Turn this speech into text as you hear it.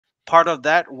part of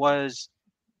that was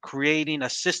creating a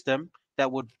system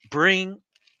that would bring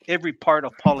every part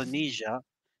of Polynesia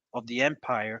of the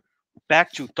empire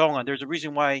back to Tonga. There's a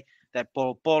reason why that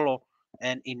Polo Polo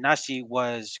and Inasi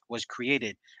was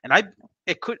created, and I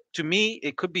it could to me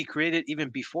it could be created even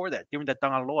before that during the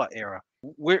Tangaloa era.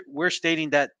 We're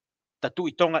stating that the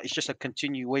Tu'i Tonga is just a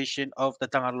continuation of the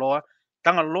Tangaloa.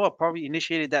 Tangaloa probably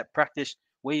initiated that practice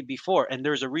way before, and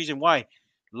there's a reason why.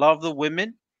 A lot of the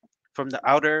women from the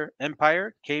outer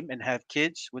empire came and have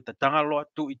kids with the Tangaloa,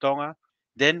 Tu'i Tonga.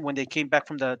 Then when they came back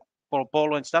from the Polo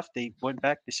Polo and stuff, they went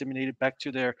back, disseminated back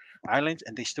to their islands,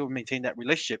 and they still maintained that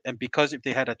relationship. And because if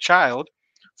they had a child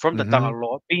from the Mm-hmm.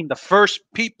 Tangaloa, being the first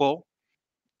people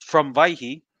from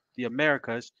Vaihi, the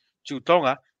Americas, to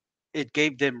Tonga, it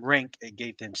gave them rank, it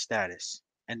gave them status.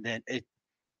 And then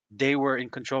they were in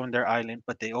control in their island,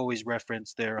 but they always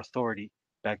referenced their authority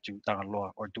back to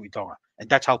Tangaloa or Tu'i Tonga. And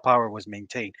that's how power was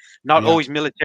maintained. Not Yeah. always military